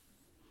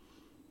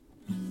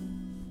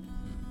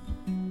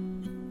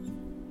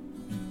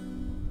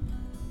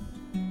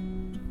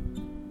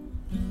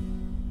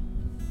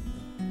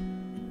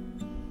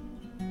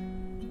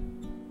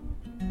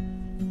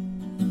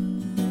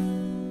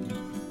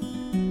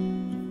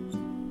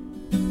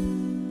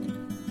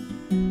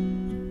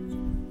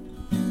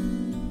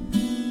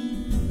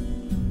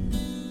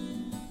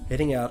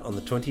heading out on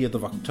the 20th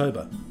of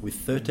October with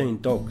 13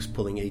 dogs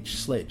pulling each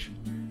sledge.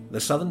 The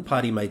southern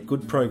party made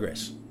good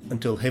progress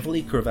until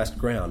heavily crevassed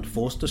ground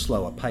forced a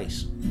slower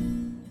pace.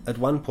 At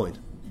one point,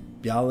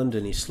 Bjaaland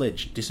and his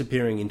sledge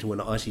disappearing into an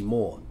icy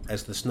moor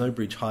as the snow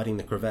bridge hiding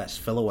the crevasse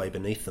fell away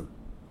beneath them,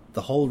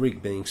 the whole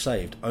rig being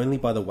saved only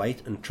by the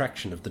weight and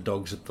traction of the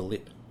dogs at the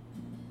lip.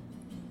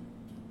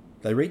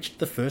 They reached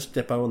the first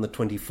depot on the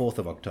 24th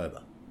of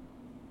October.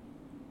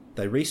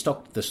 They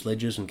restocked the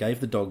sledges and gave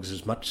the dogs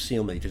as much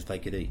seal meat as they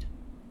could eat.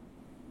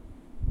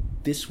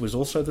 This was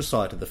also the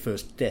site of the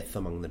first death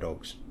among the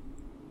dogs.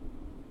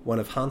 One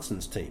of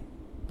Hansen's team,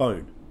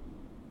 Bone,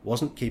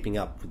 wasn't keeping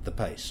up with the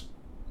pace.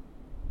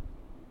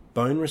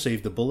 Bone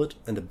received a bullet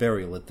and a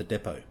burial at the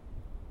depot,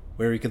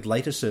 where he could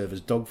later serve as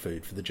dog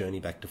food for the journey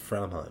back to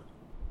Framheim.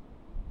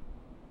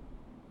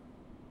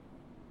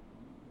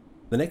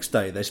 The next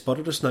day they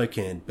spotted a snow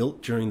cairn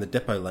built during the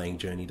depot laying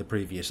journey the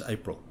previous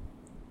April.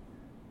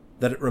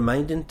 That it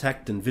remained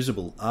intact and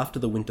visible after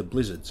the winter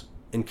blizzards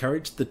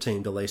encouraged the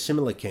team to lay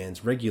similar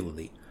cairns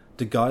regularly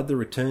to guide the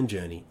return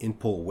journey in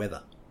poor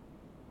weather.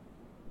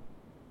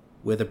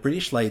 Where the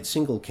British laid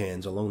single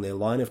cairns along their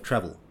line of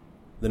travel,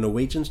 the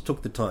Norwegians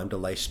took the time to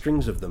lay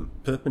strings of them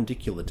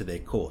perpendicular to their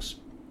course,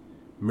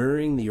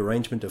 mirroring the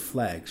arrangement of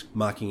flags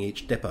marking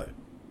each depot.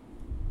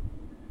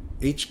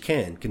 Each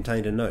cairn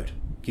contained a note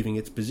giving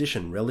its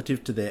position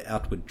relative to their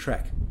outward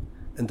track,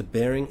 and the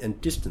bearing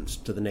and distance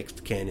to the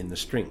next cairn in the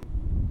string.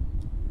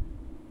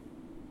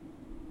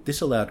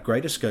 This allowed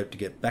greater scope to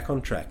get back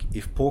on track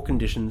if poor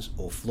conditions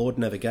or flawed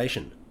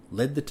navigation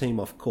led the team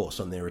off course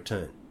on their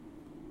return.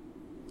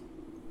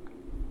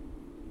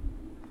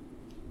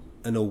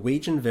 A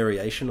Norwegian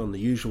variation on the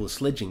usual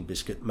sledging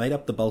biscuit made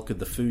up the bulk of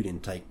the food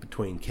intake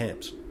between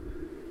camps,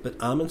 but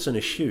Amundsen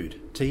eschewed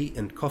tea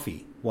and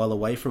coffee while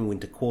away from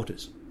winter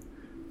quarters,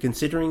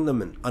 considering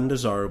them an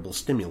undesirable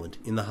stimulant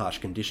in the harsh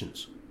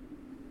conditions.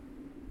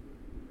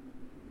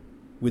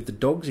 With the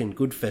dogs in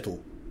good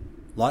fettle,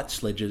 light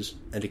sledges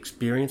and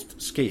experienced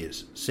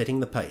skiers setting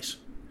the pace,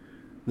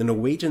 the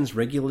Norwegians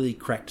regularly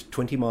cracked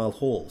 20-mile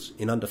hauls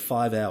in under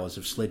 5 hours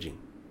of sledging,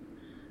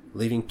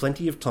 leaving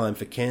plenty of time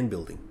for cairn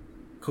building,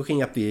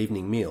 cooking up the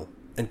evening meal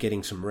and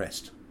getting some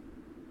rest.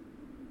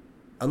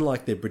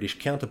 Unlike their British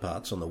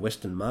counterparts on the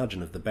western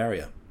margin of the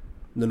barrier,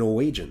 the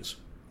Norwegians,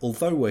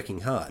 although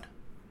working hard,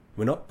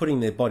 were not putting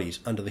their bodies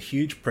under the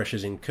huge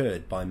pressures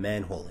incurred by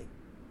man-hauling.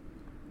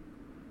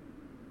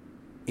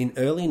 In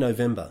early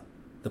November,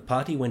 the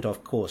party went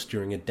off course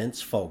during a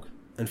dense fog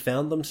and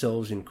found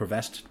themselves in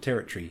crevassed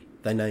territory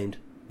they named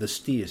the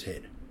Steer's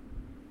Head.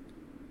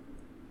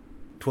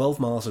 12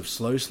 miles of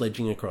slow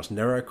sledging across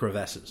narrow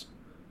crevasses,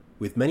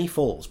 with many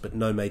falls but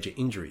no major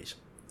injuries,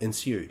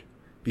 ensued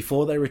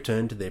before they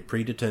returned to their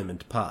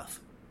predetermined path.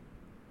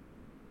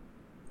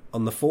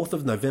 On the 4th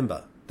of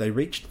November, they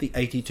reached the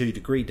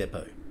 82-degree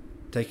depot,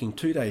 taking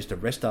 2 days to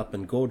rest up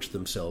and gorge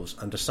themselves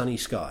under sunny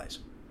skies.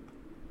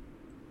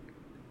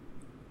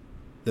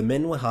 The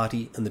men were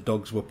hearty and the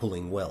dogs were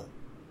pulling well.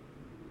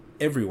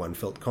 Everyone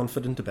felt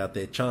confident about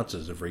their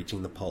chances of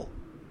reaching the pole.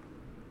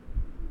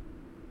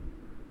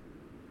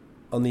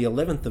 On the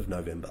 11th of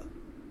November,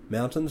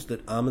 mountains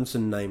that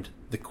Amundsen named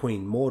the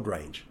Queen Maud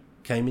Range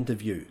came into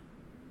view.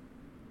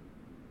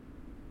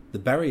 The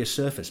barrier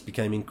surface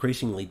became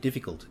increasingly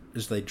difficult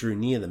as they drew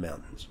near the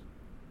mountains.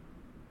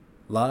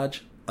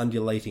 Large,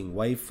 undulating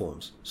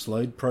waveforms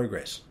slowed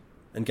progress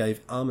and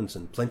gave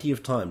Amundsen plenty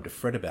of time to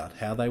fret about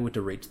how they were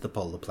to reach the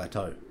polar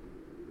plateau.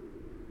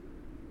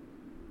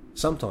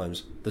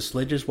 Sometimes the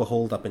sledges were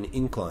hauled up an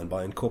incline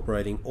by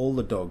incorporating all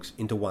the dogs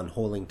into one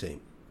hauling team,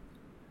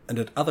 and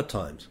at other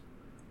times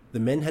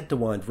the men had to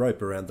wind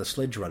rope around the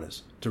sledge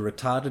runners to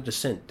retard a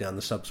descent down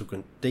the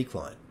subsequent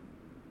decline.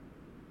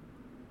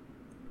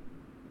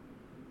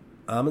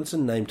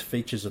 Amundsen named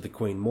features of the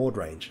Queen Maud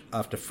Range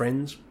after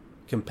friends,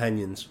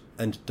 companions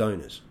and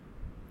donors.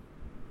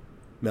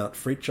 Mount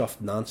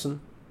Fridtjof Nansen,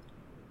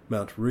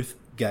 Mount Ruth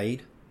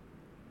Gade,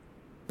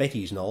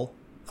 Betty's Knoll,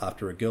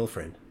 after a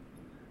girlfriend,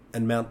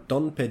 and Mount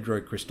Don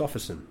Pedro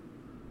Christophersen,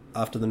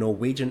 after the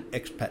Norwegian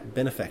expat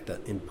benefactor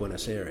in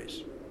Buenos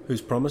Aires, whose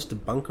promise to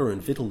bunker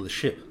and victual the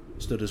ship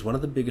stood as one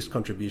of the biggest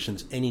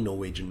contributions any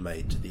Norwegian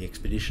made to the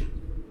expedition.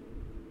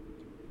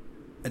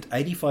 At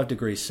 85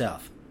 degrees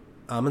south,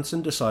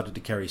 Amundsen decided to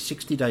carry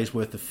 60 days'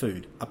 worth of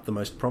food up the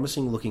most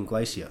promising-looking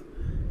glacier,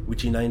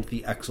 which he named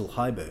the Axel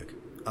Heiberg,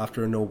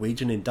 after a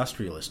Norwegian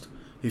industrialist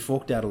who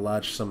forked out a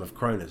large sum of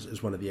kroners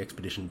as one of the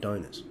expedition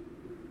donors.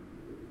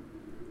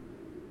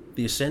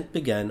 The ascent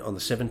began on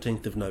the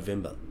 17th of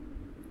November.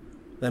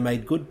 They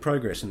made good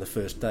progress in the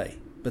first day,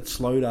 but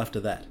slowed after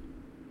that.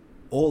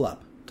 All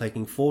up,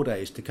 taking 4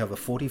 days to cover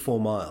 44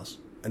 miles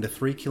and a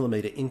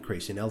 3-kilometre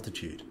increase in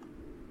altitude.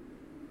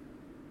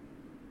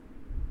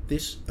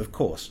 This, of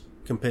course,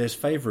 compares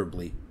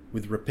favourably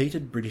with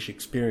repeated British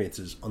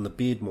experiences on the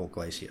Beardmore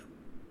Glacier.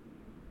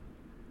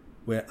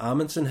 Where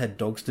Amundsen had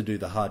dogs to do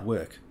the hard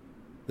work,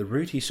 the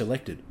route he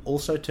selected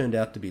also turned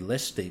out to be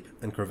less steep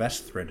and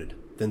crevasse-threaded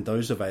than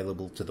those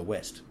available to the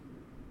west.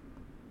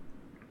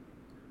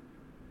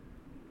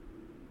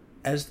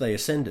 As they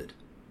ascended,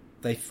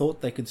 they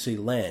thought they could see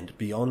land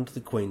beyond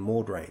the Queen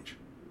Maud Range.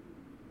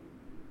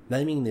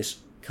 Naming this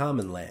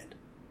Kármán Land,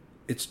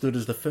 it stood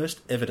as the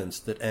first evidence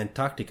that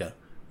Antarctica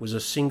was a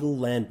single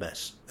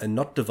landmass and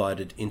not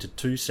divided into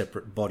two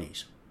separate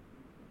bodies.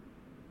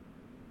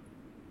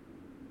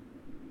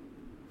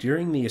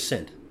 During the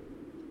ascent,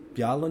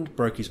 Bjaaland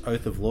broke his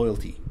oath of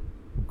loyalty,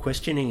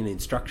 questioning an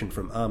instruction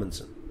from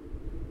Amundsen.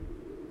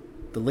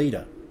 The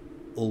leader,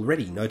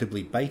 already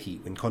notably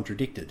baity when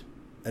contradicted,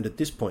 and at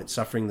this point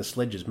suffering the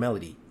sledge's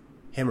malady,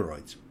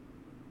 hemorrhoids,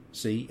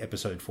 see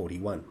episode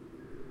 41,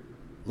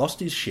 lost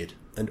his shit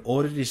and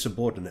ordered his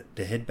subordinate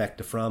to head back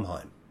to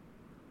Framheim.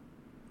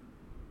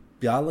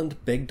 Bjaaland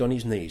begged on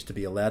his knees to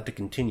be allowed to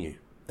continue,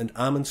 and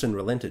Amundsen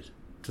relented,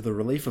 to the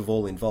relief of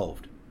all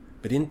involved,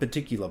 but in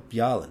particular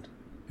Bjaaland,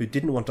 who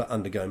didn't want to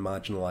undergo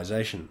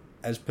marginalisation,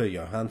 as per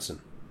Johansen,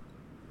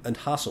 and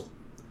Hassel,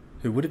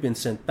 who would have been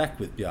sent back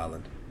with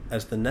Bjaaland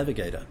as the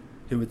navigator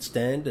who would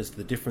stand as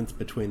the difference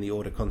between the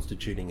order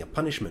constituting a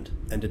punishment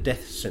and a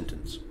death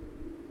sentence.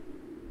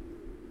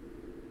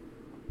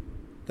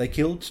 They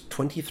killed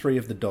 23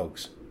 of the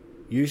dogs,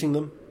 using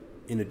them,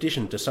 in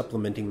addition to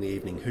supplementing the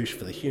evening hoosh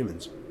for the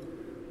humans,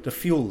 to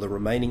fuel the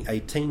remaining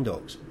 18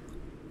 dogs,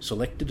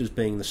 selected as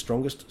being the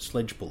strongest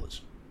sledge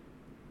pullers.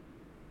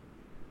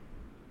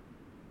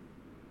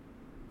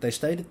 They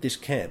stayed at this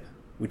camp,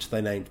 which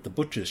they named the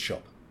Butcher's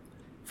Shop,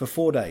 for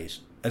 4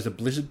 days as a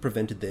blizzard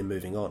prevented their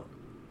moving on.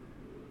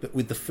 But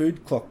with the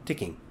food clock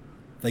ticking,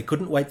 they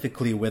couldn't wait for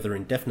clear weather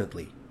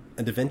indefinitely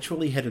and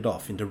eventually headed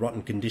off into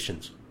rotten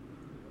conditions,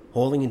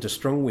 hauling into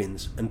strong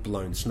winds and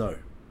blown snow.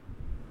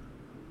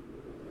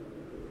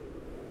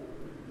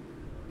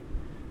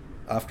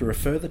 After a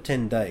further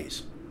 10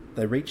 days,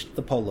 they reached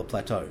the polar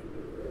plateau,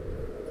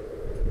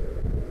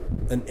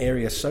 an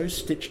area so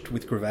stitched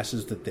with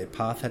crevasses that their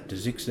path had to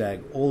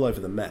zigzag all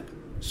over the map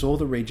saw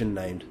the region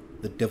named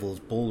the Devil's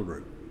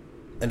Ballroom,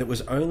 and it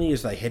was only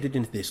as they headed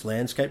into this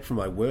landscape from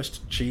my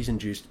worst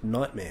cheese-induced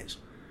nightmares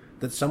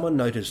that someone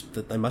noticed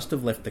that they must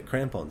have left the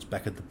crampons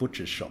back at the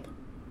butcher's shop.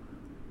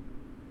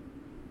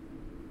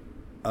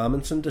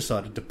 Amundsen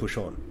decided to push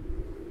on.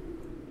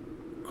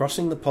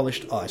 Crossing the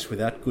polished ice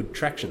without good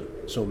traction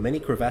saw many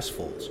crevasse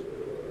falls,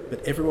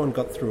 but everyone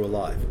got through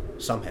alive,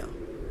 somehow,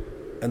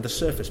 and the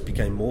surface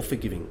became more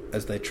forgiving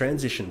as they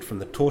transitioned from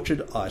the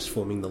tortured ice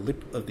forming the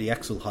lip of the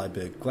Axel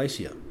Heiberg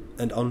Glacier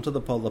and onto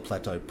the polar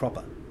plateau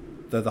proper,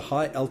 though the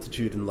high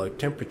altitude and low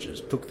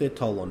temperatures took their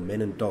toll on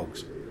men and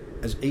dogs,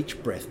 as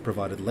each breath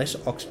provided less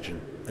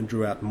oxygen and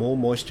drew out more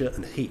moisture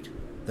and heat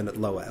than at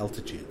lower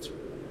altitudes.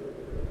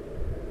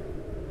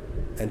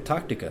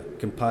 Antarctica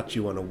can parch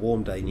you on a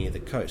warm day near the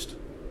coast,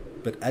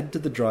 but add to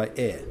the dry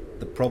air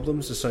the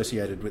problems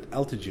associated with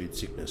altitude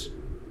sickness,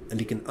 and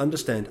you can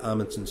understand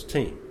Amundsen's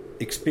team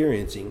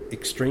experiencing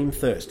extreme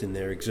thirst in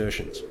their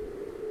exertions,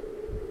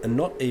 and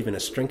not even a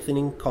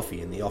strengthening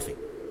coffee in the offing.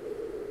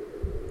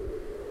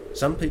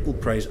 Some people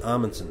praise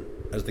Amundsen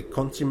as the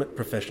consummate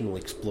professional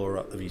explorer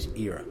of his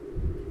era,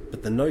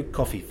 but the no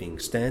coffee thing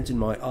stands in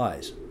my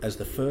eyes as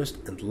the first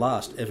and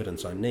last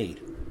evidence I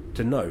need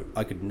to know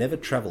I could never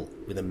travel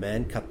with a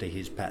man cut to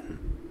his pattern.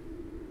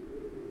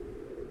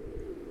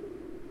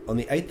 On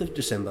the 8th of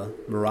December,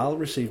 morale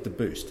received a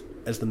boost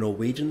as the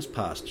Norwegians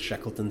passed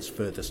Shackleton's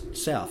furthest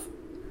south,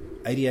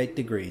 88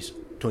 degrees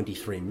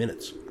 23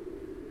 minutes,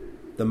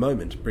 the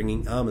moment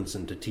bringing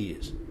Amundsen to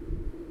tears.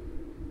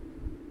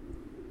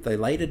 They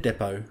laid a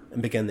depot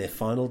and began their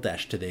final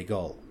dash to their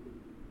goal.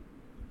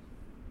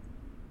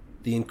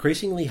 The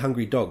increasingly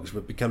hungry dogs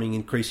were becoming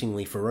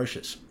increasingly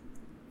ferocious,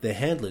 their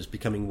handlers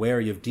becoming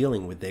wary of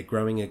dealing with their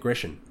growing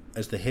aggression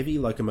as the heavy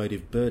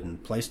locomotive burden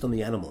placed on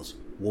the animals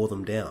wore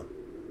them down.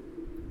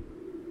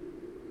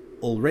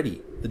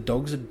 Already, the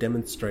dogs had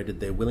demonstrated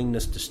their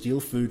willingness to steal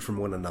food from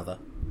one another,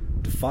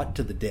 to fight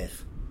to the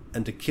death,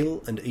 and to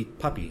kill and eat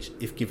puppies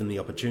if given the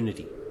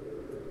opportunity.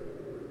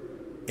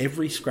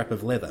 Every scrap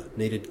of leather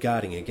needed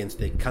guarding against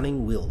their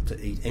cunning will to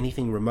eat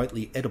anything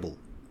remotely edible,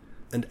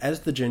 and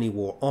as the journey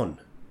wore on,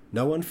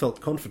 no one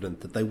felt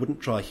confident that they wouldn't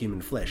try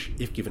human flesh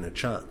if given a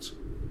chance.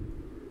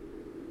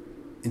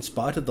 In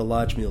spite of the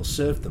large meals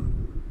served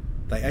them,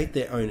 they ate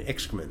their own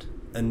excrement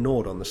and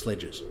gnawed on the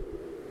sledges.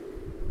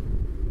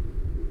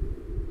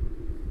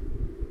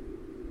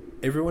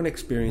 Everyone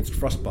experienced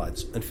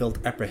frostbites and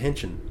felt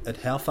apprehension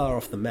at how far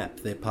off the map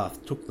their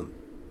path took them.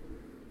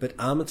 But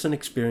Amundsen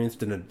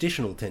experienced an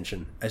additional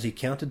tension as he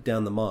counted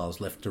down the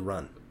miles left to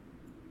run.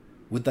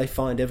 Would they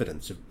find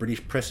evidence of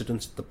British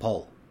precedence at the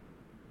pole?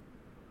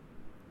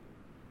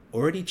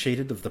 Already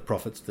cheated of the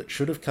profits that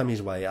should have come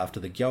his way after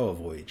the Gjöa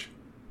voyage,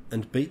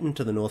 and beaten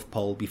to the North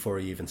Pole before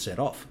he even set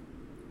off,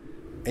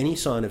 any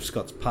sign of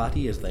Scott's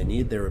party as they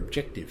neared their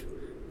objective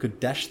could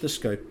dash the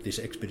scope this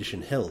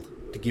expedition held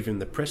to give him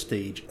the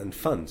prestige and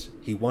funds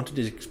he wanted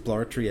his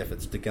exploratory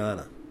efforts to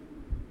garner.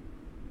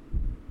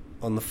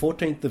 On the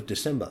 14th of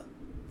December,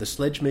 the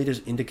sledge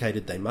meters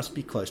indicated they must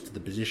be close to the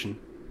position,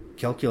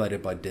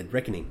 calculated by dead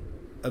reckoning,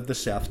 of the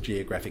South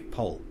Geographic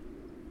Pole.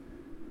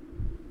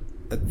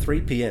 At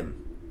 3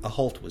 p.m, a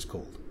halt was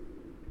called.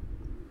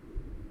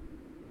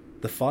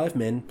 The 5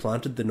 men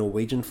planted the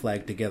Norwegian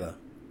flag together,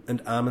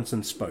 and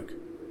Amundsen spoke.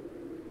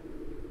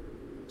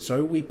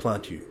 "So we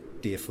plant you,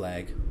 dear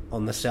flag,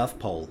 on the South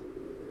Pole,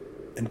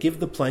 and give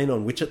the plain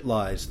on which it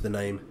lies the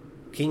name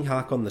King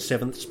Haakon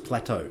VII's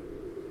Plateau."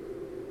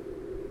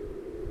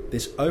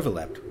 This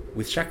overlapped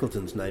with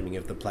Shackleton's naming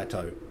of the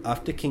plateau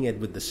after King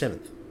Edward VII,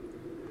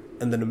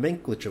 and the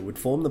nomenclature would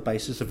form the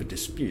basis of a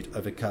dispute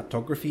over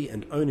cartography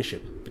and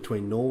ownership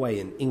between Norway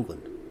and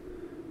England,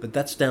 but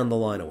that's down the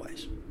line a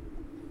ways.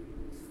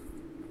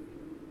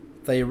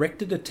 They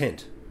erected a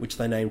tent, which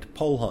they named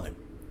Polheim,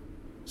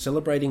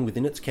 celebrating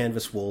within its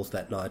canvas walls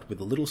that night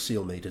with a little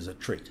seal meat as a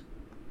treat.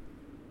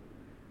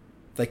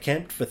 They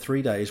camped for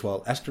 3 days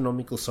while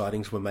astronomical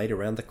sightings were made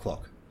around the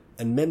clock,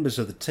 and members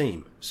of the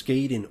team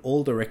skied in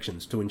all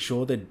directions to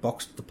ensure they'd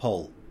boxed the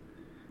pole,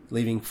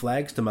 leaving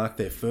flags to mark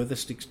their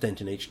furthest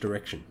extent in each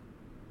direction.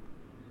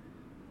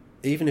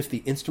 Even if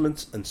the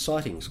instruments and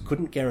sightings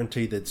couldn't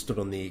guarantee they'd stood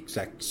on the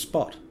exact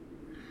spot,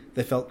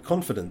 they felt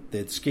confident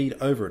they'd skied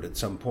over it at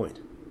some point.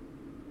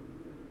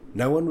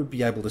 No one would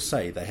be able to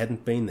say they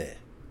hadn't been there,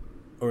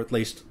 or at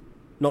least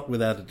not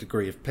without a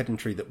degree of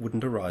pedantry that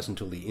wouldn't arise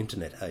until the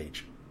internet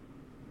age.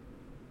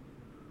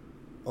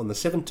 On the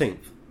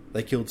 17th,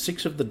 they killed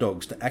 6 of the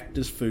dogs to act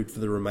as food for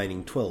the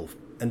remaining 12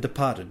 and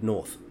departed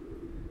north,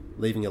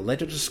 leaving a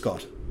letter to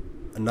Scott,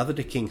 another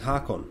to King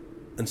Haakon,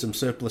 and some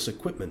surplus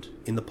equipment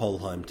in the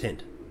Polheim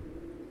tent.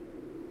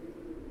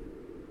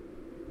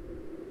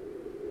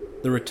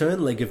 The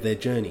return leg of their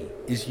journey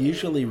is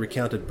usually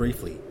recounted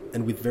briefly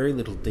and with very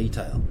little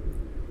detail.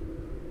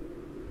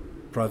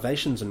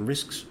 Privations and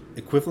risks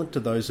equivalent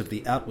to those of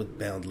the outward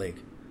bound leg,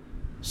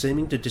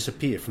 seeming to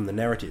disappear from the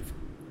narrative.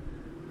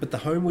 But the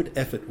homeward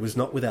effort was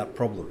not without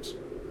problems,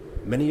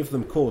 many of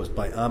them caused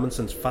by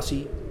Amundsen's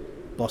fussy,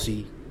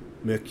 bossy,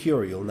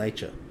 mercurial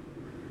nature.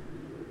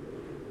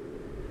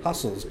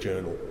 Hussel's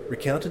journal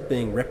recounted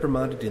being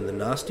reprimanded in the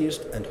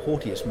nastiest and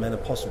haughtiest manner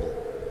possible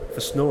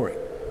for snoring,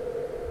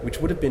 which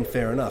would have been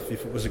fair enough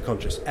if it was a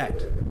conscious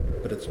act,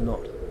 but it's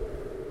not.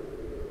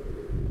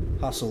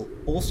 Hussel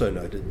also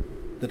noted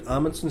that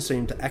Amundsen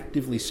seemed to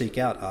actively seek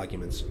out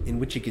arguments in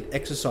which he could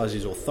exercise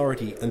his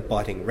authority and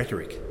biting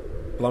rhetoric,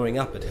 blowing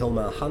up at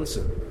Helmar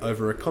Hansen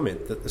over a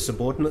comment that the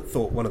subordinate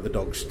thought one of the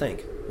dogs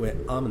stank, where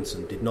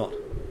Amundsen did not.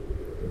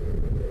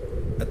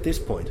 At this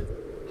point,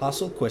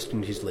 Hassel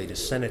questioned his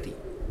leader's sanity.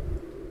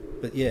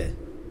 But yeah,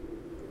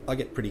 I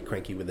get pretty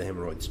cranky with the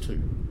hemorrhoids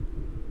too.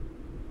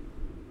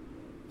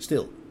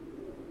 Still,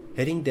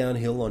 heading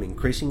downhill on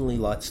increasingly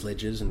light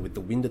sledges and with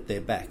the wind at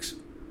their backs,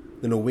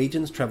 the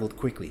Norwegians travelled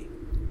quickly,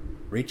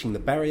 reaching the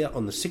barrier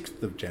on the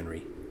 6th of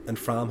January and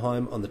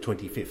Framheim on the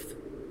 25th.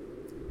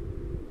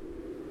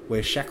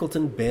 Where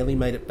Shackleton barely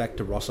made it back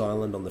to Ross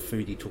Island on the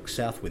food he took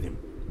south with him,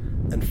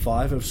 and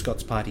 5 of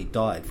Scott's party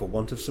died for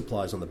want of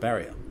supplies on the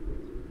barrier,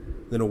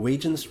 the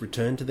Norwegians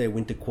returned to their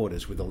winter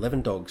quarters with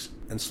 11 dogs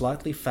and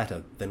slightly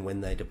fatter than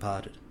when they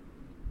departed.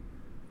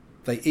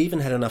 They even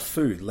had enough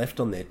food left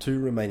on their 2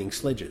 remaining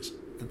sledges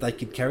that they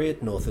could carry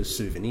it north as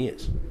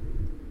souvenirs.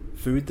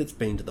 Food that's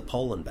been to the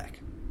pole and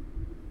back.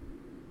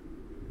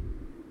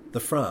 The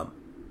Fram,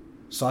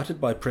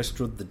 sighted by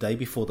Prestrud the day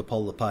before the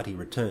polar party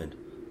returned,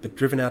 but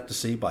driven out to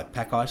sea by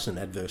pack ice and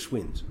adverse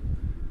winds,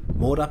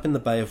 moored up in the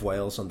Bay of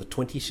Whales on the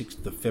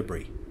 26th of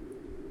February,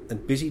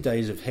 and busy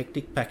days of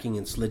hectic packing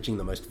and sledging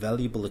the most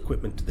valuable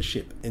equipment to the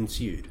ship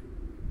ensued.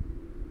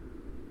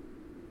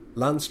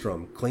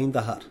 Landstrom cleaned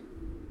the hut,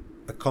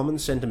 a common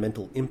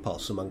sentimental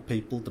impulse among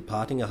people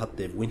departing a hut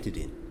they've wintered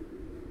in.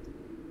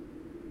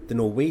 The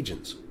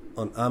Norwegians,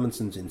 on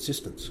Amundsen's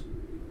insistence,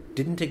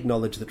 didn't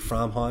acknowledge that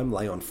Framheim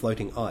lay on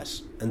floating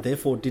ice, and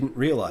therefore didn't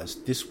realise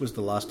this was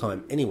the last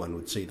time anyone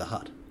would see the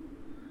hut.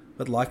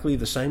 But likely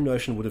the same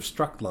notion would have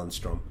struck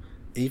Landstrom,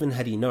 even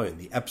had he known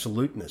the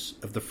absoluteness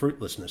of the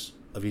fruitlessness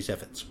of his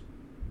efforts.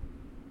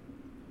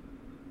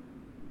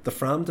 The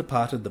Fram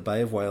departed the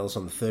Bay of Whales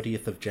on the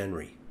 30th of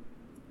January.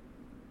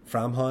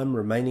 Framheim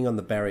remaining on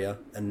the barrier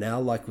and now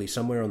likely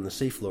somewhere on the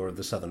seafloor of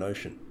the Southern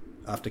Ocean,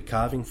 after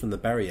carving from the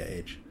barrier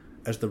edge,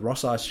 as the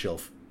Ross Ice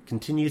Shelf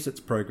continues its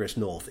progress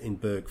north in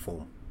berg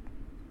form.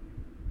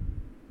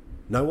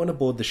 No one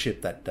aboard the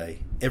ship that day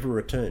ever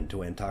returned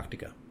to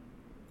Antarctica.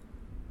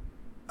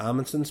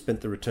 Amundsen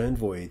spent the return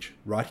voyage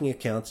writing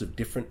accounts of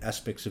different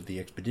aspects of the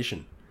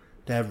expedition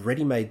to have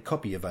ready-made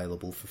copy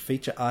available for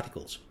feature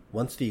articles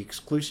once the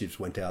exclusives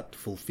went out to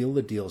fulfill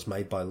the deals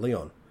made by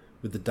Leon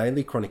with the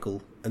Daily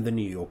Chronicle and the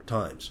New York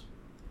Times.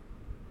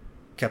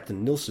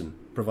 Captain Nilsson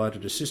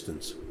provided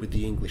assistance with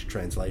the English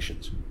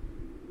translations.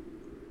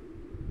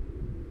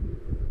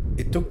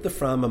 It took the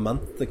Fram a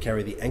month to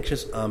carry the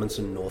anxious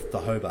Amundsen north to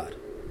Hobart.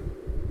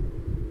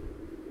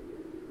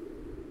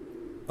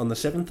 On the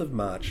 7th of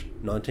March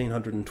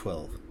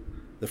 1912,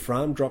 the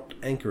Fram dropped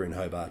anchor in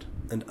Hobart,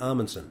 and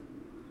Amundsen,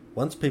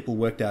 once people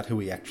worked out who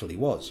he actually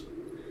was,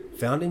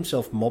 found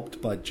himself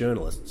mobbed by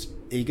journalists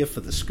eager for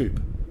the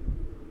scoop.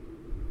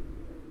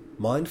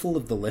 Mindful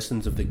of the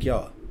lessons of the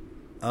Gjöa,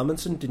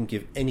 Amundsen didn't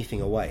give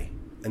anything away,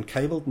 and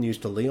cabled news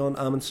to Leon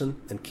Amundsen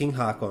and King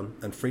Haakon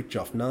and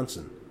Fridtjof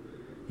Nansen,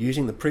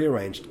 using the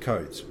prearranged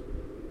codes.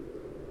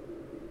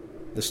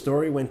 The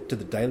story went to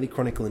the Daily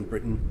Chronicle in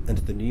Britain and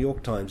to the New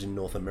York Times in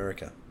North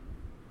America.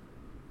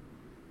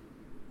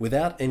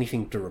 Without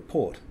anything to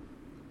report,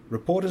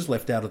 reporters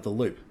left out of the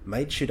loop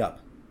made shit up,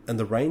 and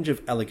the range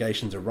of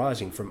allegations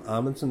arising from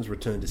Amundsen's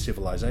return to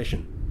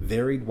civilization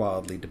varied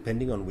wildly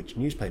depending on which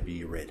newspaper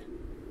you read.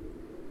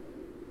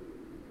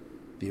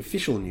 The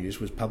official news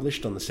was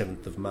published on the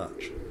 7th of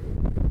March.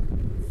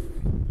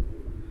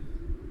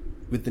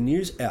 With the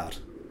news out,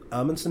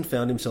 Amundsen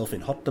found himself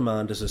in hot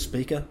demand as a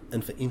speaker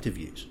and for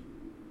interviews.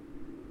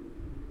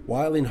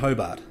 While in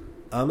Hobart,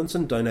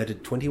 Amundsen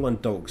donated 21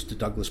 dogs to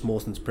Douglas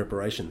Mawson's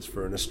preparations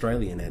for an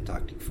Australian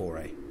Antarctic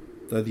foray,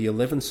 though the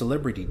 11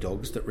 celebrity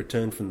dogs that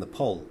returned from the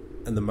pole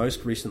and the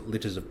most recent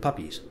litters of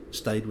puppies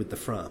stayed with the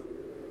Fram.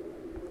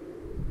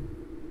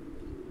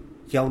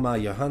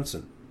 Hjalmar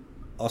Johansson,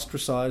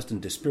 ostracised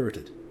and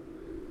dispirited,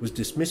 was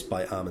dismissed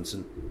by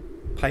Amundsen,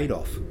 paid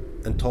off,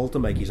 and told to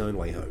make his own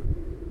way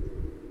home.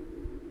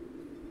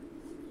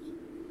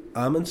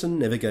 Amundsen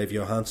never gave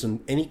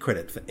Johansson any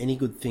credit for any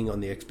good thing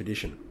on the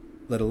expedition,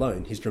 let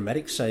alone his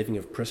dramatic saving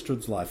of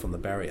Prestrud's life on the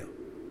barrier.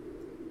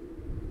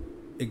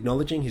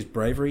 Acknowledging his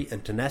bravery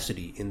and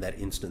tenacity in that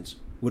instance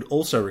would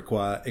also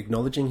require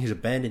acknowledging his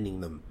abandoning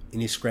them in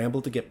his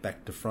scramble to get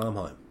back to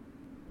Framheim.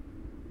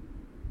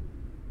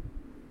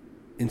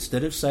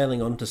 Instead of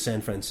sailing on to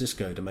San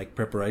Francisco to make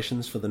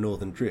preparations for the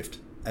Northern Drift,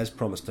 as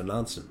promised to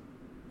Nansen,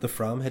 the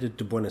Fram headed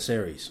to Buenos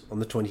Aires on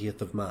the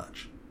 20th of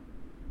March.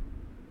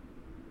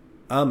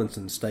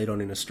 Amundsen stayed on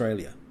in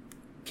Australia,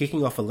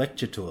 kicking off a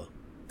lecture tour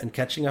and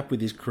catching up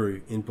with his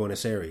crew in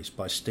Buenos Aires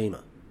by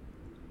steamer.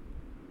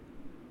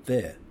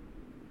 There,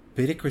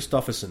 Peter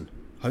Christopherson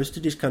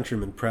hosted his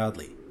countrymen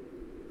proudly,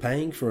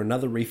 paying for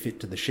another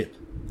refit to the ship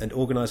and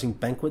organising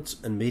banquets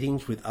and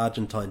meetings with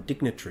Argentine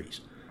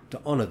dignitaries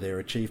to honour their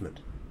achievement.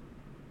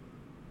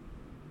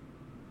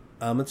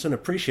 Amundsen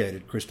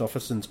appreciated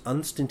Christopherson's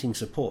unstinting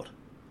support,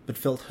 but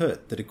felt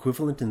hurt that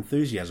equivalent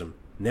enthusiasm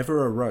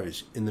never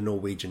arose in the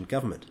Norwegian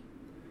government,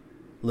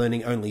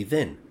 learning only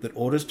then that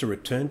orders to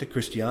return to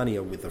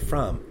Christiania with the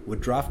Fram were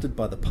drafted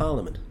by the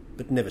Parliament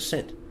but never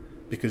sent,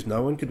 because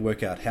no one could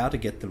work out how to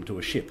get them to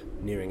a ship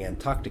nearing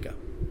Antarctica.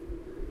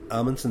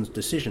 Amundsen's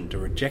decision to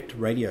reject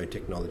radio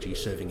technology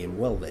serving him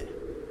well there.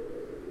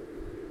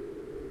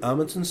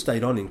 Amundsen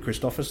stayed on in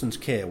Christopherson's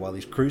care while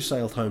his crew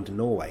sailed home to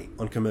Norway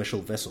on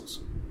commercial vessels.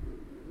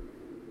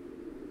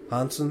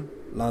 Hansen,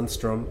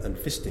 Landstrom and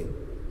Fisting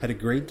had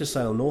agreed to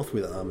sail north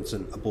with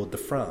Amundsen aboard the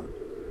Fram,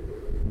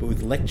 but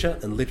with lecture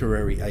and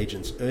literary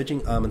agents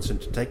urging Amundsen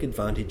to take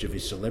advantage of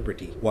his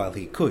celebrity while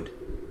he could,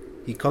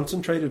 he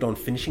concentrated on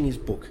finishing his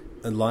book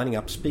and lining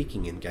up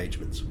speaking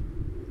engagements.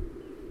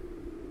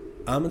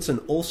 Amundsen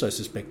also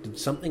suspected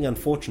something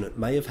unfortunate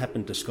may have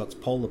happened to Scott's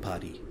Polar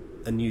Party,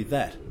 and knew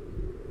that,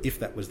 if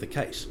that was the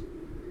case,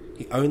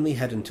 he only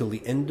had until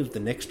the end of the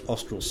next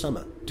austral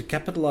summer to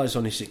capitalise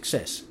on his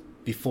success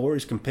before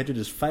his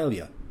competitor's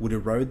failure would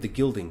erode the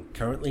gilding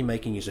currently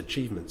making his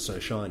achievements so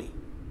shiny.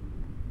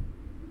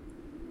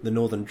 The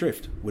Northern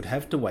Drift would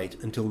have to wait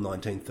until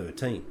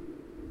 1913.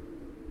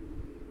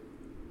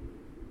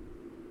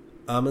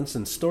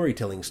 Amundsen's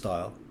storytelling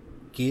style,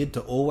 geared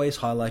to always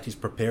highlight his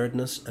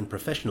preparedness and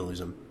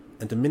professionalism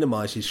and to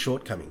minimise his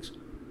shortcomings,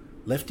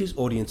 left his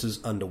audiences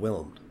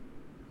underwhelmed.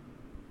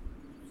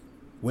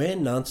 Where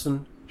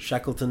Nansen,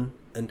 Shackleton,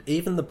 and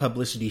even the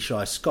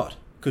publicity-shy Scott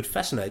could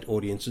fascinate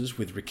audiences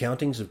with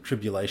recountings of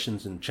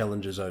tribulations and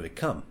challenges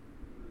overcome,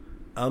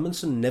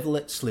 Amundsen never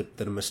let slip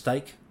that a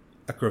mistake,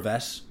 a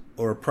crevasse,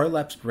 or a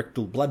prolapsed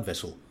rectal blood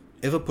vessel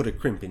ever put a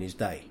crimp in his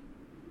day.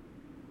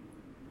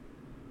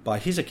 By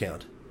his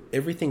account,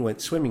 everything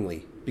went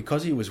swimmingly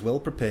because he was well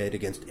prepared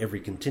against every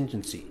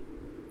contingency.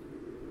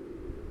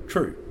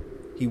 True,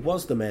 he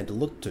was the man to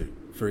look to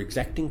for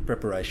exacting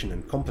preparation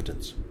and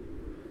competence,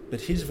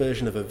 but his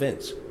version of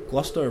events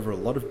glossed over a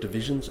lot of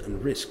divisions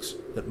and risks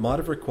that might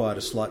have required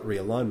a slight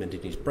realignment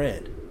in his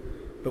brand,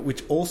 but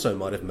which also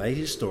might have made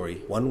his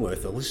story one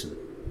worth a listen.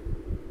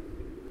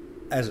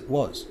 As it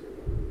was,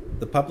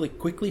 the public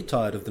quickly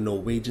tired of the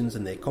Norwegians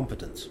and their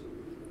competence.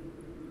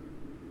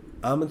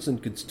 Amundsen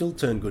could still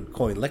turn good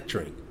coin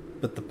lecturing,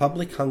 but the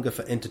public hunger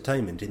for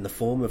entertainment in the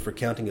form of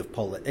recounting of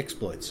polar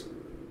exploits,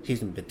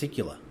 his in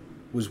particular,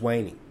 was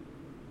waning.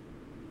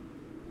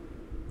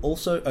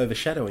 Also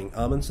overshadowing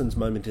Amundsen's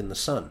moment in the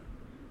sun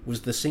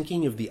was the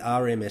sinking of the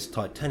RMS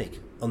Titanic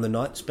on the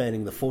night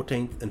spanning the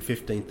 14th and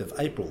 15th of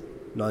April,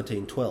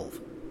 1912.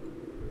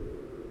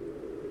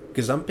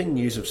 Gazumping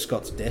news of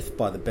Scott's death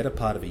by the better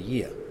part of a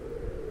year,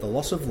 the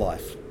loss of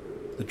life,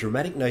 the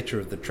dramatic nature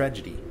of the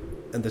tragedy,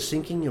 and the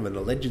sinking of an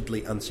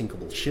allegedly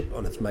unsinkable ship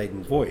on its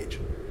maiden voyage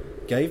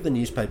gave the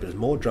newspapers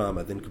more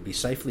drama than could be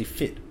safely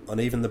fit on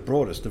even the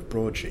broadest of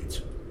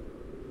broadsheets.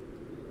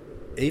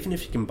 Even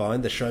if you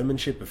combine the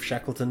showmanship of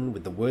Shackleton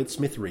with the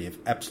wordsmithery of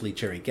Apsley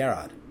Cherry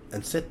Garrard,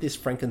 and set this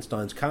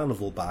Frankenstein's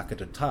carnival bark at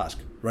a task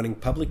running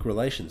public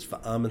relations for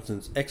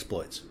Amundsen's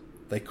exploits,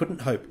 they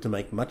couldn't hope to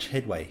make much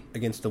headway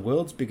against the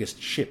world's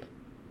biggest ship,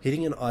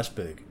 hitting an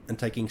iceberg and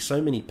taking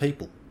so many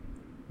people,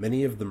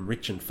 many of them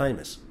rich and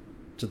famous,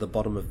 to the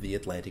bottom of the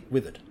Atlantic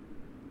with it.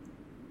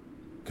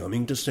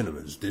 Coming to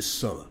cinemas this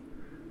summer,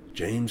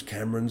 James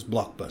Cameron's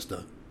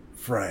blockbuster,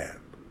 Fram,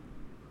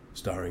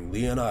 starring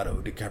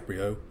Leonardo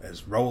DiCaprio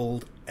as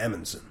Roald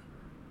Amundsen.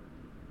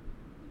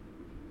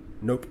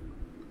 Nope.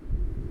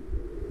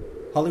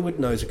 Hollywood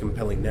knows a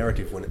compelling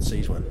narrative when it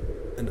sees one,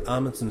 and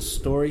Amundsen's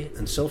story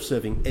and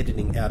self-serving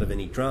editing out of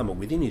any drama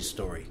within his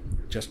story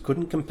just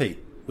couldn't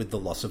compete with the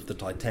loss of the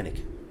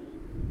Titanic.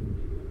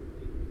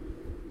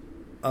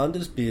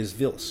 Anders Beers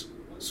Vils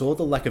saw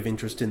the lack of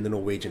interest in the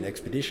Norwegian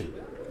expedition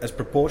as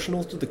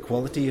proportional to the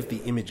quality of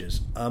the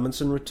images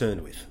Amundsen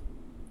returned with.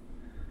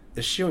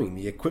 Eschewing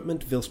the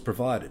equipment Vils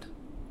provided,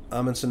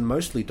 Amundsen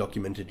mostly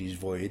documented his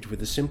voyage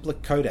with a simpler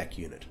Kodak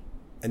unit,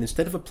 and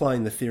instead of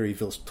applying the theory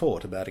Vils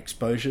taught about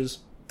exposures,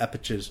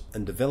 apertures,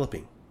 and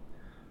developing,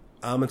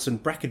 Amundsen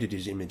bracketed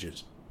his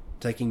images,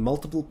 taking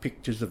multiple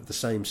pictures of the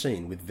same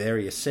scene with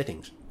various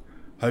settings,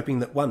 hoping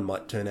that one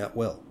might turn out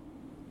well.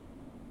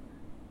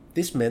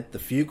 This meant the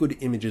few good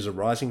images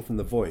arising from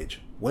the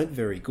voyage weren't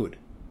very good,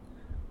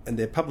 and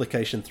their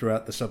publication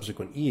throughout the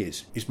subsequent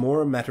years is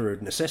more a matter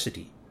of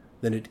necessity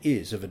than it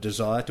is of a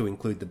desire to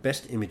include the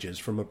best images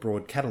from a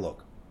broad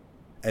catalogue,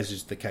 as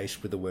is the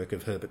case with the work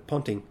of Herbert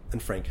Ponting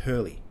and Frank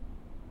Hurley.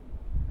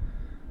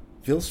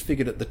 Vils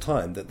figured at the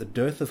time that the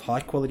dearth of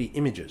high-quality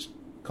images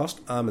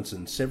cost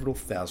Amundsen several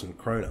thousand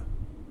kroner.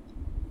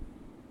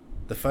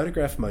 The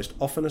photograph most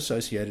often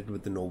associated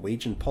with the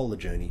Norwegian polar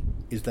journey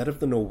is that of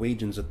the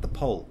Norwegians at the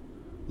pole,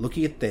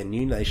 looking at their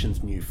new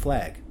nation's new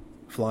flag,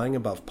 flying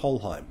above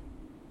Polheim,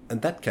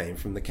 and that came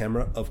from the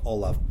camera of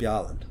Olav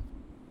Bjaaland.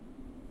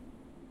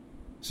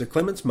 Sir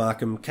Clements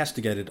Markham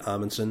castigated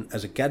Amundsen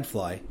as a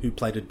gadfly who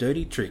played a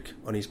dirty trick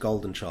on his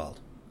golden child,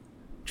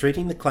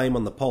 treating the claim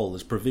on the pole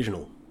as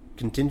provisional,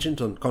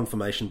 contingent on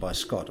confirmation by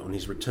Scott on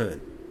his return,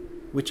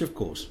 which of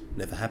course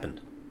never happened.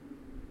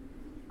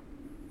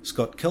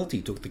 Scott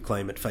Kelty took the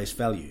claim at face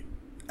value,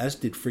 as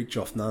did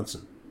Fridtjof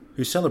Nansen,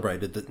 who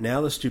celebrated that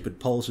now the stupid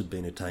poles had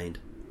been attained,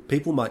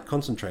 people might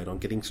concentrate on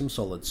getting some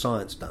solid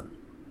science done.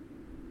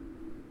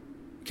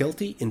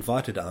 Kelty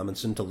invited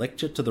Amundsen to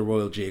lecture to the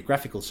Royal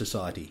Geographical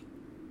Society,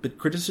 but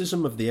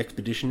criticism of the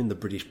expedition in the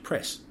British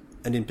press,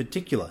 and in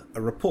particular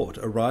a report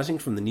arising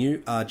from the new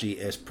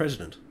RGS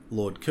president,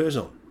 Lord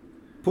Curzon,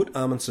 put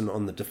Amundsen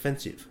on the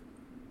defensive.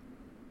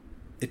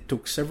 It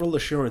took several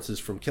assurances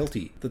from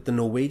Kelty that the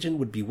Norwegian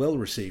would be well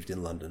received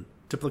in London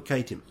to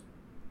placate him.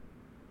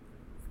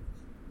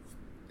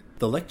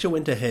 The lecture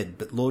went ahead,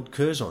 but Lord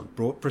Curzon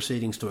brought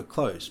proceedings to a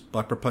close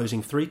by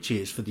proposing 3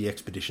 cheers for the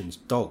expedition's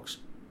dogs.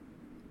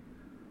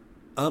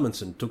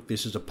 Amundsen took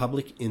this as a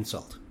public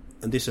insult,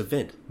 and this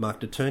event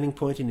marked a turning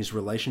point in his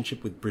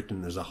relationship with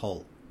Britain as a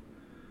whole,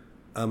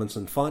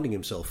 Amundsen finding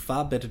himself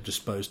far better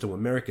disposed to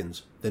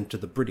Americans than to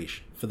the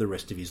British for the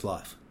rest of his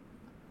life.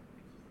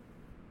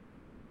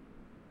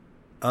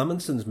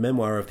 Amundsen's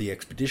memoir of the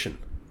expedition,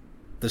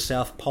 The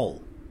South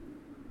Pole,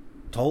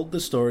 told the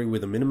story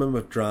with a minimum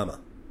of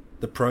drama,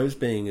 the prose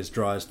being as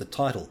dry as the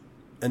title,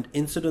 and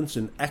incidents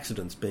and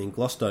accidents being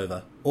glossed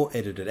over or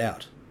edited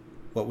out,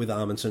 what with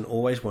Amundsen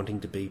always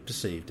wanting to be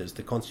perceived as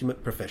the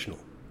consummate professional,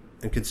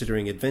 and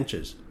considering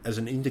adventures as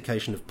an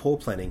indication of poor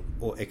planning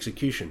or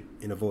execution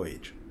in a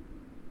voyage.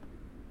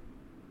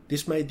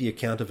 This made the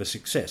account of a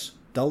success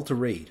dull to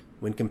read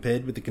when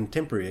compared with the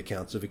contemporary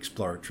accounts of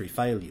exploratory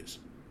failures.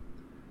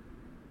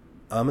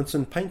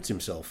 Amundsen paints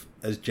himself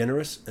as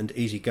generous and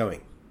easygoing,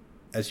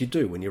 as you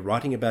do when you're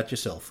writing about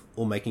yourself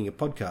or making a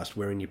podcast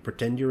wherein you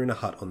pretend you're in a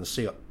hut on the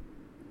sea.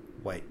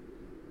 Wait,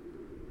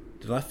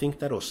 did I think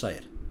that or say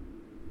it?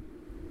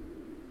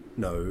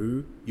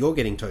 No, you're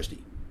getting toasty.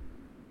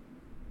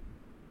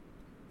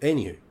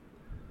 Anywho,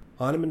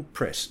 Heinemann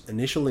Press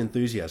initial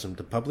enthusiasm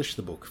to publish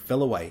the book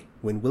fell away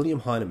when William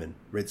Heinemann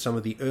read some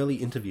of the early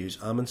interviews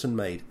Amundsen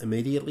made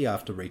immediately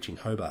after reaching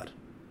Hobart.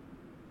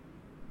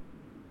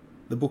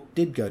 The book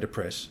did go to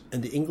press,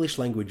 and the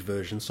English-language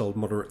version sold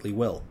moderately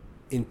well,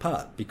 in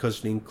part because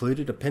it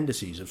included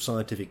appendices of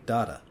scientific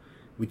data,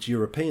 which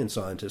European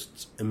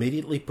scientists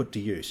immediately put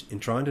to use in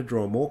trying to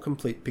draw a more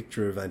complete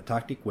picture of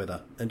Antarctic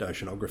weather and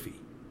oceanography.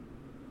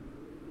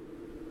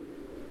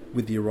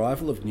 With the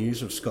arrival of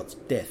news of Scott's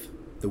death,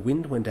 the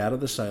wind went out of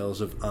the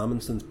sails of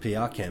Amundsen's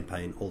PR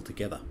campaign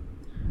altogether,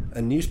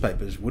 and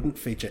newspapers wouldn't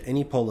feature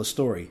any polar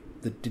story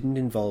that didn't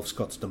involve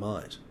Scott's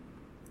demise.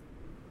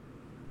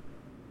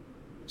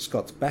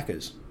 Scott's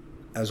backers,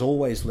 as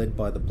always led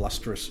by the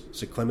blusterous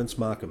Sir Clements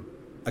Markham,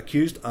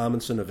 accused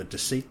Amundsen of a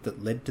deceit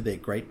that led to their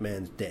great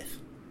man's death.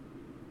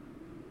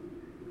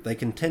 They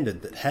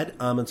contended that had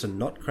Amundsen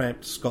not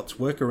cramped Scott's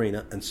work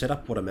arena and set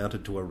up what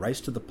amounted to a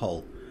race to the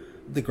pole,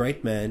 the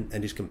great man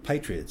and his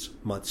compatriots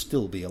might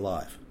still be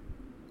alive.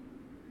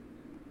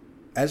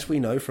 As we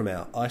know from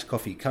our iced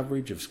coffee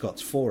coverage of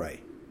Scott's foray,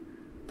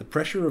 the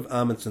pressure of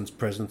Amundsen's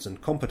presence and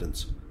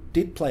competence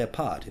did play a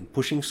part in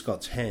pushing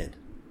Scott's hand,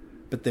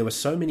 but there were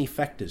so many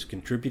factors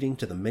contributing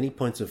to the many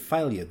points of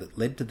failure that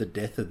led to the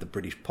death of the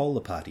British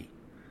Polar Party,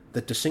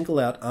 that to single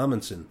out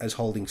Amundsen as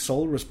holding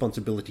sole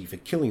responsibility for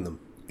killing them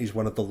is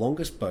one of the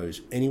longest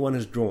bows anyone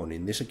has drawn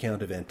in this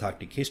account of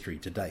Antarctic history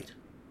to date.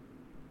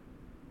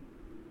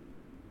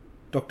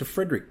 Dr.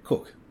 Frederick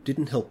Cook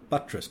didn't help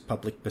buttress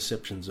public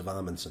perceptions of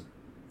Amundsen.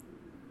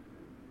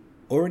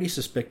 Already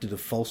suspected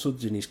of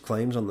falsehoods in his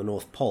claims on the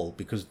North Pole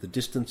because the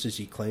distances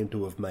he claimed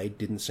to have made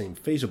didn't seem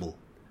feasible,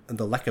 and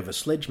the lack of a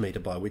sledge meter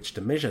by which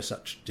to measure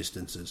such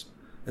distances,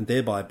 and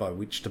thereby by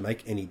which to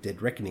make any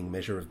dead reckoning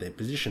measure of their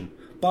position,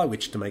 by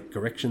which to make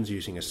corrections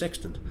using a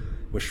sextant,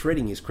 were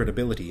shredding his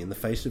credibility in the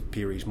face of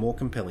Peary's more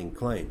compelling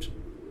claims,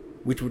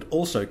 which would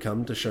also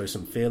come to show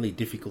some fairly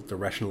difficult to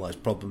rationalise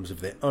problems of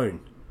their own.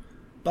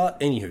 But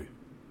anywho,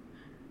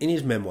 in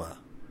his memoir,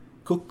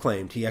 Cook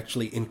claimed he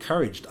actually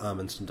encouraged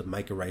Amundsen to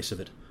make a race of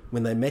it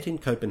when they met in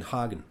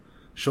Copenhagen,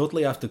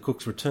 shortly after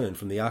Cook's return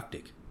from the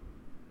Arctic.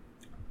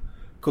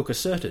 Cook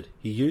asserted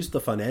he used the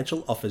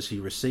financial offers he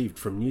received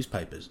from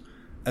newspapers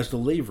as the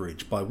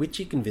leverage by which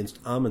he convinced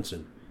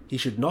Amundsen he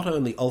should not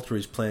only alter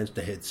his plans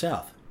to head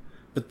south,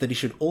 but that he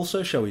should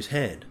also show his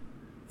hand,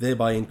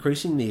 thereby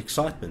increasing the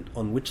excitement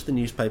on which the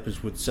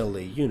newspapers would sell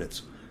their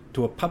units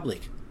to a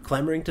public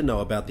clamouring to know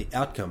about the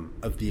outcome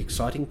of the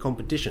exciting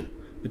competition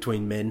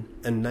between men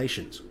and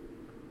nations.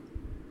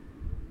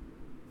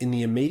 In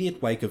the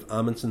immediate wake of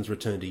Amundsen's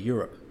return to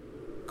Europe,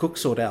 Cook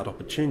sought out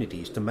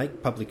opportunities to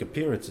make public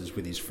appearances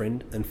with his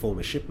friend and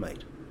former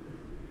shipmate.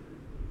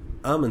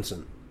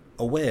 Amundsen,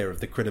 aware of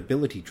the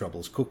credibility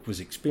troubles Cook was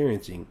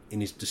experiencing in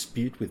his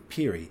dispute with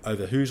Peary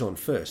over who's on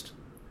first,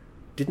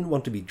 didn't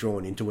want to be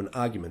drawn into an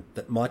argument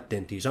that might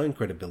dent his own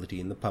credibility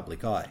in the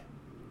public eye.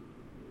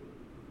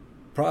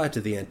 Prior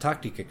to the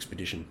Antarctic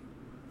expedition,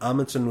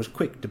 Amundsen was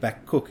quick to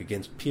back Cook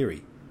against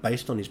Peary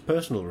based on his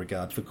personal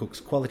regard for Cook's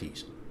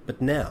qualities,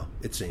 but now,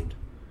 it seemed,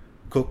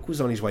 Cook was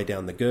on his way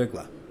down the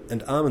gurgler,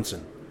 and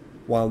Amundsen,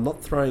 while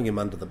not throwing him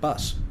under the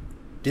bus,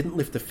 didn't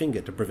lift a finger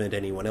to prevent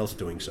anyone else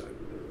doing so.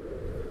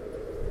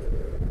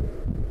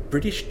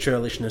 British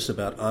churlishness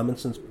about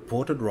Amundsen's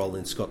purported role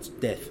in Scott's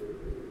death,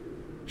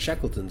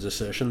 Shackleton's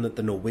assertion that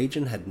the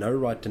Norwegian had no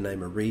right to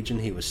name a region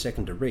he was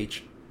second to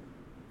reach,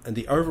 and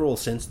the overall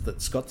sense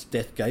that Scott's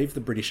death gave the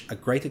British a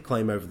greater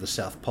claim over the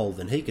South Pole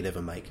than he could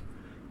ever make,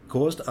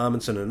 caused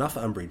Amundsen enough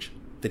umbrage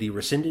that he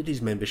rescinded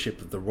his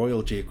membership of the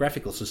Royal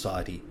Geographical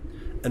Society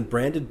and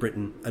branded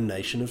Britain a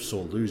nation of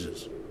sore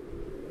losers.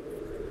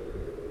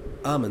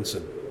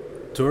 Amundsen,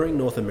 touring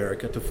North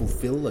America to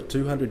fulfil a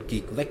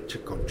 200-gig lecture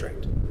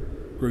contract,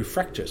 grew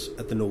fractious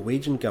at the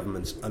Norwegian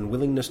government's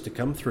unwillingness to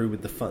come through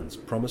with the funds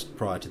promised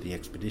prior to the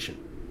expedition.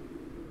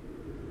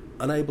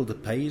 Unable to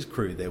pay his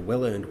crew their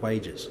well-earned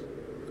wages,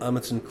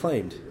 Amundsen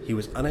claimed he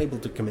was unable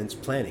to commence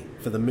planning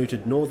for the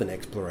mooted northern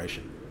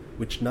exploration,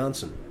 which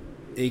Nansen,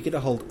 eager to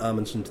hold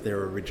Amundsen to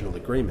their original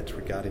agreement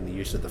regarding the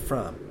use of the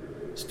Fram,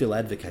 still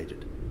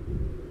advocated.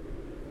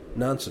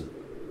 Nansen,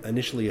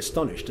 initially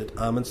astonished at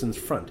Amundsen's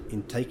front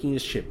in taking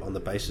his ship on the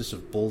basis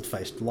of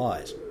bald-faced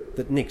lies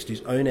that nixed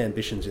his own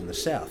ambitions in the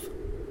south,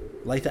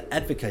 later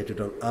advocated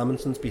on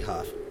Amundsen's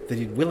behalf that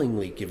he'd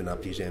willingly given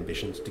up his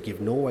ambitions to give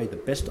Norway the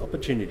best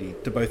opportunity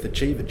to both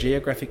achieve a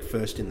geographic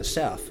first in the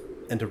south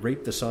and to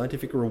reap the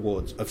scientific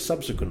rewards of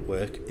subsequent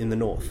work in the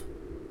north.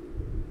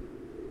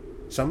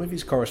 Some of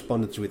his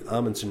correspondence with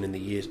Amundsen in the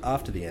years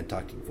after the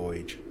Antarctic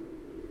voyage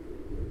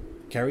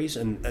carries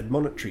an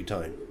admonitory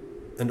tone,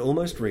 and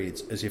almost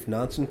reads as if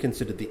Nansen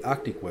considered the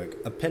Arctic work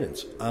a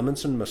penance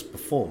Amundsen must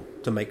perform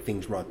to make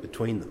things right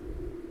between them.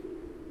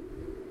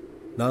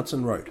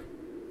 Nansen wrote,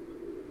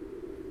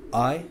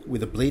 "I,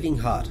 with a bleeding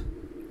heart,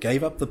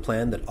 gave up the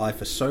plan that I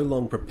for so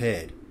long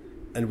prepared,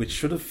 and which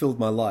should have filled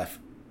my life,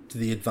 to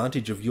the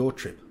advantage of your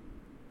trip,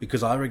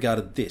 because I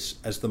regarded this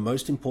as the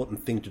most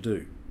important thing to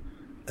do,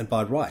 and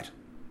by right,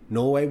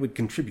 Norway would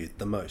contribute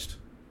the most.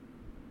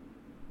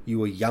 You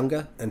were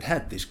younger and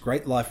had this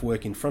great life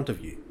work in front of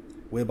you,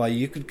 whereby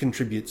you could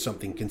contribute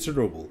something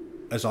considerable,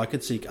 as I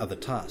could seek other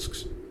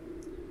tasks.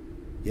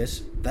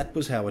 Yes, that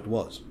was how it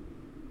was.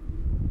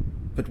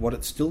 But what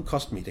it still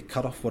cost me to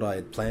cut off what I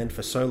had planned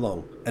for so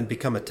long and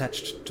become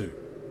attached to.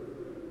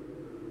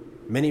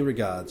 Many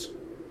regards,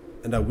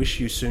 and I wish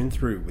you soon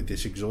through with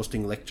this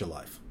exhausting lecture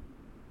life.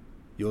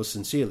 Yours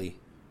sincerely,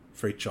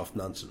 Fridtjof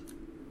Nansen."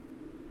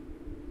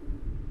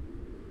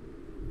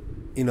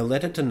 In a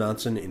letter to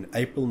Nansen in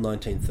April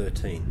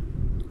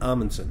 1913,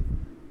 Amundsen,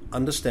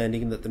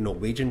 understanding that the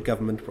Norwegian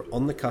government were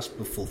on the cusp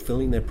of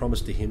fulfilling their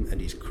promise to him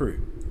and his crew,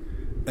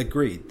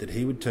 agreed that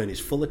he would turn his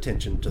full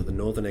attention to the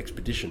northern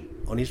expedition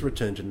on his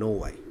return to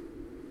Norway.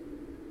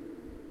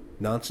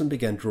 Nansen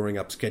began drawing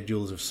up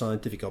schedules of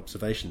scientific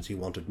observations he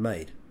wanted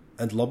made,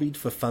 and lobbied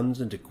for funds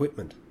and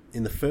equipment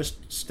in the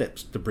first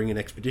steps to bring an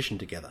expedition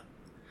together.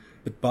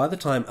 But by the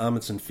time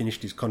Amundsen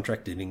finished his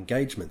contracted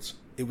engagements,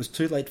 it was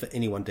too late for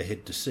anyone to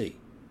head to sea.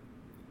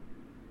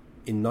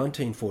 In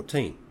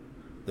 1914,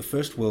 the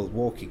First World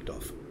War kicked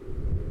off.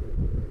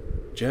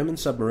 German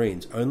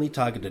submarines only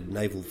targeted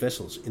naval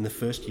vessels in the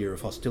first year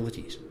of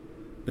hostilities,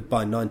 but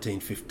by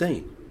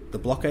 1915, the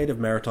blockade of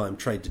maritime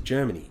trade to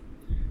Germany,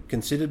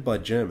 considered by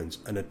Germans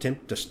an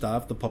attempt to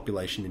starve the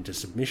population into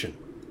submission,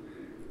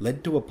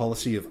 led to a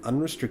policy of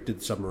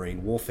unrestricted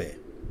submarine warfare,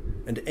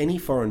 and any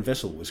foreign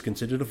vessel was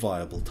considered a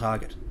viable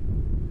target.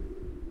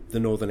 The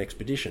Northern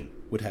Expedition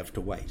would have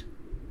to wait.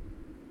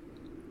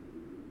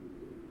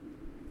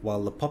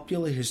 While the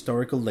popular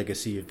historical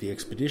legacy of the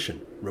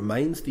expedition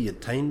remains the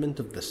attainment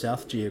of the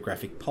South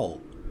Geographic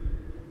Pole,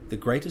 the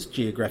greatest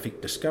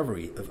geographic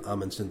discovery of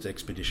Amundsen's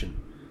expedition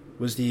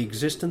was the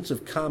existence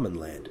of Kármán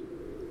Land,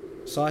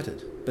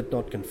 cited but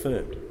not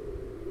confirmed.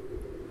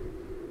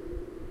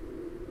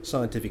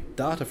 Scientific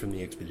data from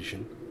the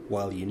expedition,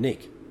 while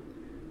unique,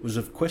 was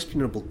of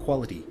questionable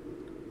quality,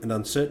 and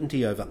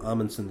uncertainty over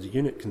Amundsen's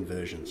unit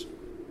conversions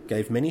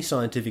gave many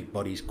scientific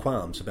bodies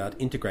qualms about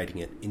integrating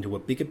it into a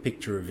bigger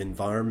picture of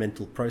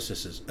environmental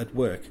processes at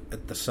work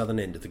at the southern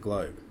end of the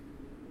globe.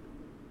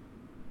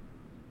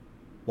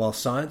 While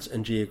science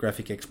and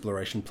geographic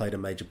exploration played a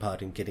major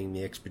part in getting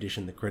the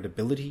expedition the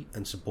credibility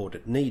and support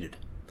it needed,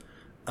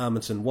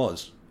 Amundsen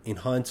was, in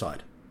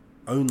hindsight,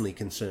 only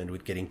concerned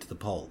with getting to the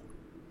pole.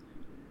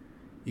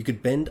 You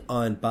could bend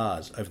iron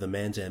bars over the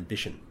man's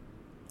ambition,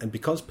 and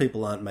because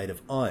people aren't made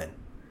of iron,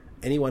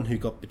 anyone who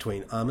got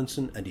between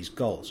Amundsen and his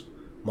goals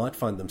might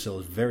find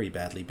themselves very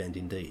badly bent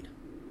indeed.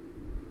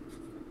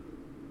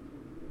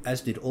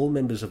 As did all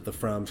members of the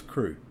Fram's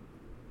crew,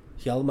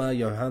 Hjalmar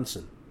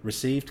Johansen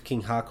received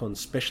King Haakon's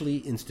specially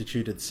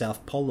instituted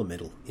South Polar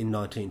Medal in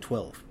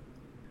 1912,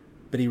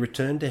 but he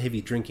returned to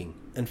heavy drinking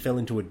and fell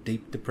into a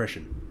deep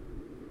depression.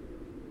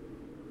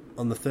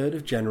 On the 3rd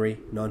of January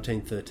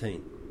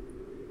 1913,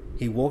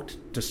 he walked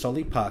to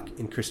Solly Park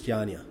in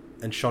Christiania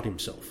and shot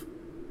himself.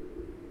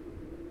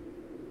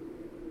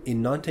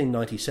 In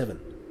 1997,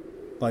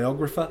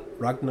 biographer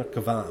Ragnar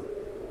Kvarm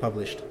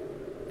published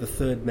The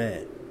Third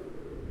Man,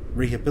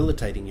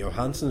 rehabilitating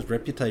Johansen's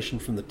reputation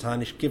from the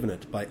tarnish given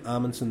it by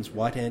Amundsen's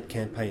White Ant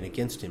campaign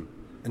against him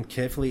and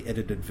carefully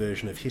edited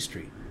version of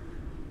history.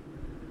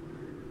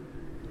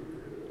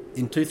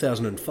 In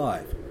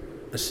 2005,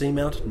 a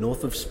seamount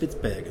north of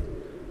Spitsbergen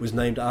was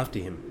named after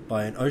him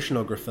by an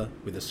oceanographer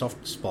with a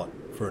soft spot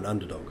for an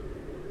underdog.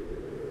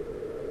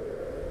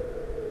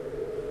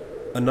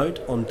 A note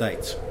on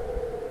dates.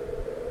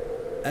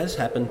 As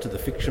happened to the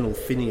fictional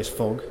Phineas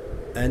Fogg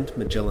and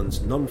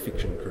Magellan's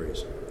non-fiction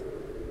cruise,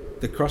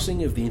 the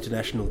crossing of the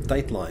international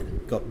date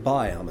line got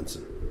by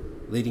Amundsen,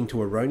 leading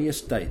to erroneous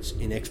dates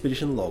in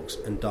expedition logs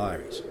and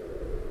diaries.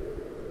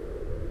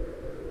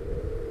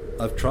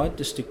 I've tried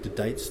to stick to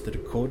dates that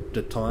accord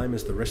to time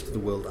as the rest of the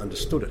world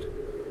understood it.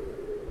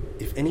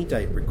 If any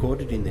date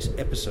recorded in this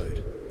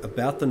episode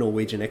about the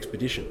Norwegian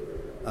expedition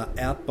are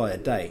out by a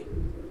day,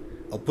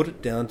 I'll put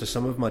it down to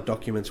some of my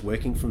documents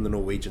working from the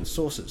Norwegian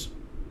sources,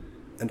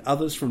 and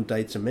others from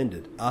dates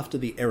amended after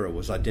the error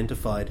was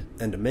identified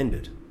and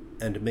amended,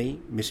 and me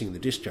missing the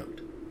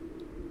disjunct.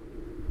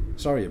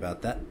 Sorry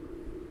about that.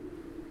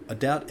 I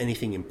doubt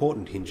anything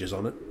important hinges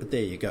on it, but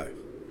there you go.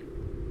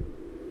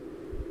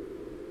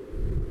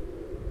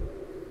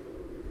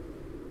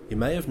 You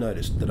may have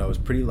noticed that I was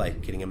pretty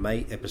late getting a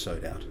May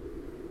episode out.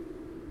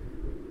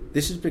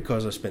 This is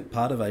because I spent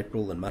part of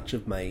April and much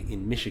of May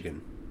in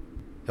Michigan,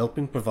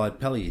 helping provide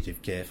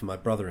palliative care for my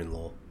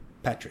brother-in-law,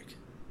 Patrick.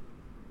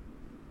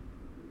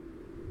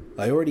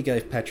 I already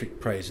gave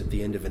Patrick praise at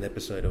the end of an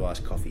episode of Ice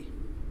Coffee.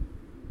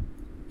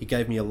 He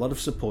gave me a lot of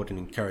support and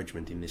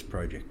encouragement in this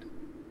project.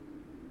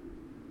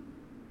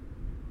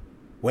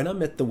 When I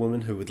met the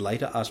woman who would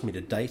later ask me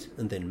to date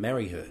and then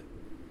marry her,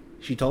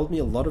 she told me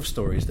a lot of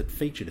stories that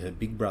featured her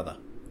big brother,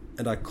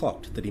 and I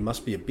clocked that he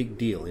must be a big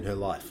deal in her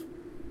life.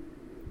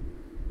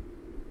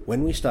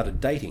 When we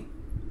started dating,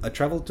 I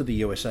travelled to the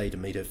USA to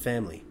meet her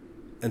family,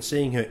 and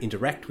seeing her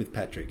interact with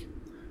Patrick,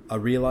 I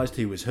realised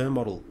he was her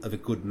model of a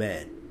good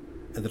man,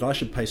 and that I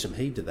should pay some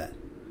heed to that,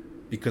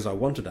 because I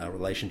wanted our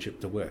relationship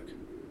to work.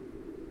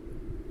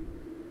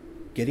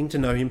 Getting to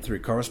know him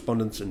through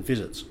correspondence and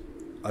visits,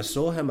 I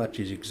saw how much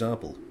his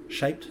example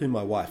shaped who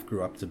my wife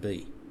grew up to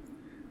be,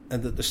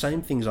 and that the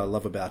same things I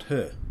love about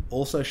her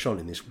also shone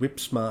in this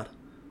whip-smart,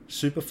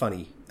 super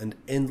funny, and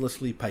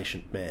endlessly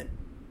patient man.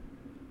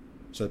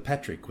 So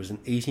Patrick was an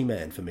easy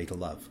man for me to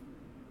love.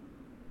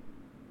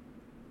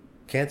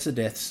 Cancer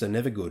deaths are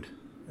never good,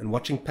 and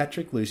watching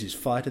Patrick lose his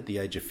fight at the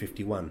age of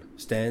 51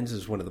 stands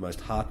as one of the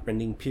most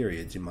heartrending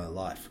periods in my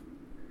life.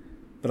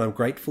 But I'm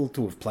grateful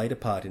to have played a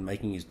part in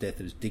making his death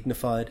as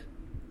dignified,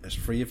 as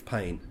free of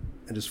pain,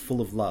 and as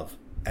full of love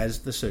as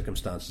the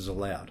circumstances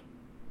allowed.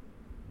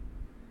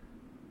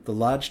 The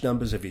large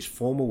numbers of his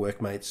former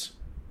workmates,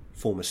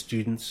 former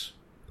students,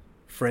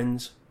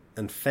 friends,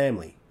 and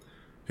family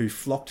who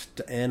flocked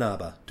to Ann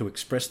Arbor to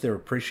express their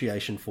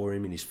appreciation for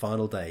him in his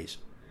final days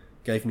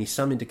gave me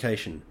some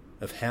indication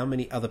of how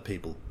many other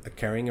people are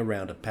carrying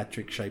around a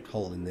Patrick-shaped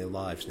hole in their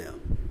lives now.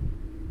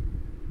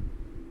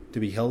 To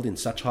be held in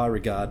such high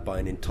regard by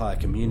an entire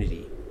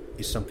community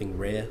is something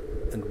rare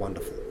and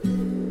wonderful.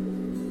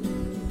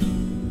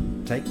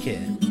 Take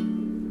care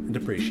and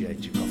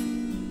appreciate your coffee.